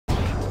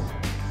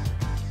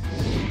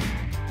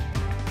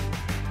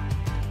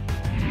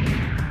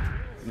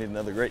Need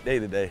another great day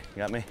today. You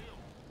got me?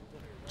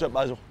 What's up,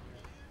 Basil?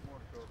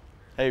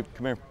 Hey,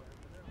 come here.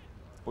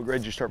 What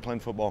grade did you start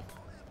playing football?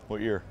 What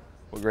year?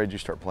 What grade did you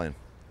start playing?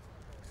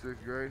 6th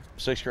grade.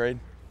 6th grade?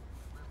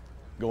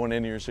 Going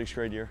into your 6th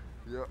grade year?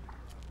 Yep.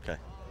 Okay.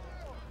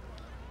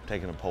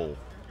 Taking a poll.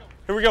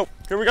 Here we go.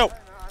 Here we go.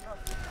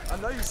 I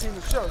know you've seen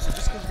the show, so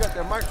just because you got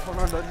that microphone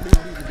on doesn't mean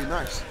you need to be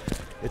nice.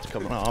 It's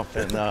coming off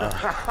in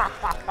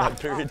that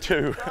period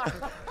 2.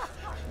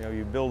 You know,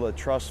 you build a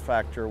trust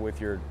factor with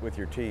your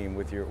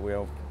team,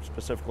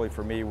 specifically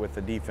for me with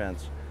the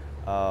defense.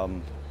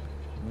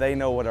 They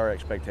know what our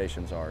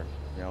expectations are.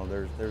 You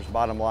know, there's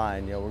bottom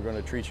line. You know, we're going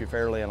to treat you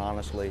fairly and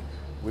honestly.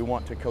 We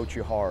want to coach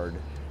you hard,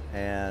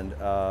 and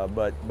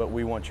but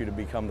we want you to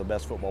become the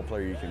best football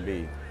player you can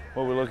be.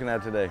 What are we looking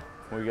at today?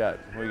 What do you got?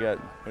 What do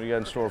you got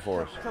in store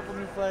for us? A couple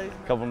new plays.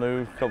 Couple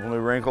new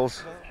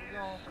wrinkles.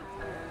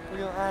 We're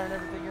gonna iron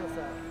everything else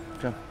out.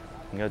 Okay,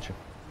 I got you.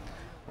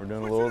 We're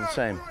doing a little of the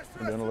same.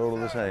 We're doing a little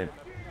of the same.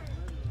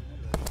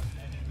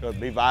 Good.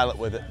 Be violent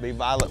with it. Be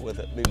violent with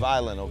it. Be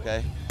violent,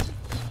 okay?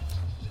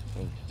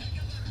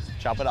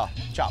 Chop it off.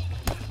 Chop.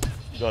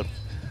 Good.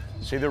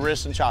 See the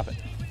wrist and chop it.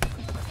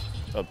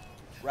 Good.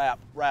 Wrap,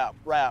 wrap,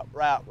 wrap,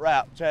 wrap,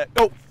 wrap. Set.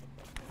 Go.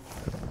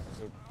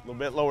 Good. A little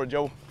bit lower,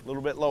 Joe. A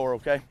little bit lower,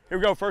 okay? Here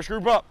we go. First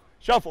group up.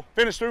 Shuffle.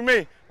 Finish through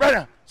me. Right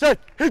now. Set.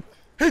 Hit.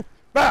 Hit.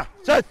 Bow.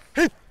 Set.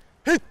 Hit.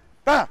 Hit.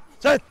 Bow.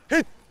 Set.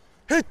 Hit.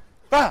 Hit.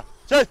 Bow.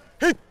 Set.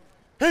 Hit.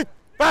 Hit.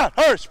 Bow.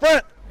 Hurry.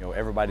 Sprint. You know,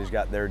 everybody's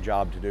got their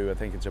job to do. I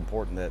think it's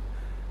important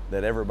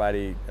that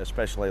everybody,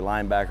 especially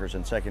linebackers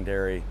and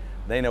secondary,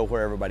 they know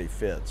where everybody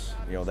fits.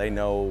 You know, they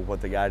know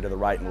what the guy to the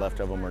right and left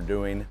of them are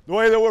doing. The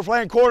way that we're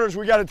playing quarters,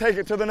 we got to take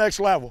it to the next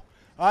level.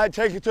 All right,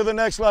 take it to the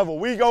next level.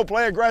 We go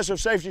play aggressive,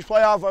 safeties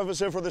play off of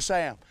us in for the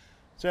Sam.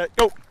 Set,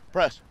 go,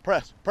 press,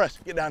 press, press,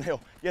 get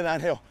downhill, get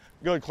downhill.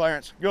 Good,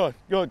 Clarence, good,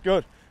 good,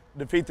 good.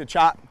 Defeat the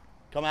chop,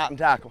 come out and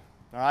tackle,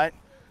 all right?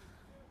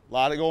 A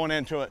lot of going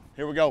into it.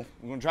 Here we go,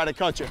 I'm gonna try to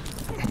cut you.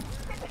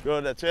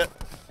 Good, that's it,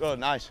 good,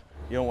 nice.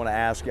 You don't want to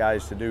ask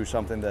guys to do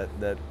something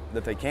that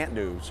they can't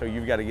do, so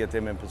you've got to get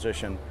them in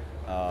position,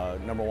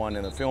 number one,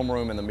 in the film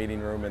room, in the meeting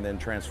room, and then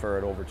transfer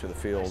it over to the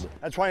field.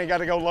 That's why you got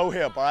to go low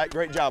hip, all right?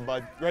 Great job,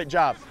 bud. Great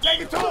job.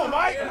 Take it to him,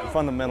 Mike!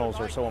 Fundamentals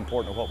are so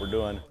important to what we're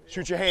doing.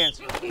 Shoot your hands.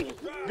 Good,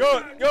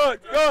 good, good,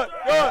 good,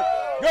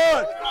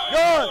 good,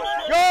 good,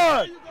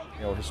 good!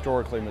 You know,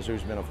 historically,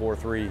 Mizzou's been a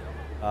 4-3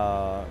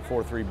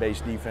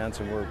 base defense,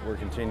 and we're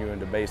continuing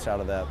to base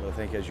out of that. But I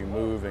think as you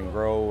move and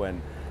grow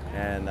and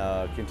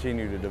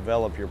continue to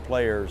develop your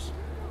players,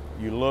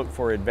 you look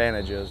for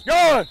advantages.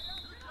 Good!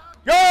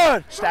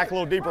 Good! Stack a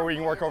little deeper where you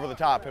can work over the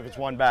top if it's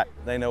one back.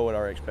 They know what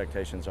our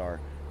expectations are.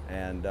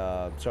 And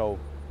so,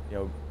 you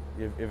know,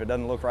 if it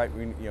doesn't look right,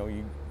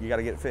 you got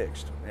to get it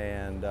fixed.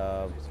 And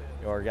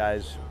our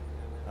guys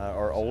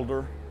are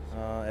older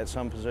at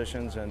some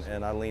positions,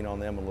 and I lean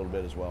on them a little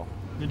bit as well.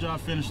 Good job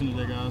finishing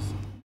today, guys.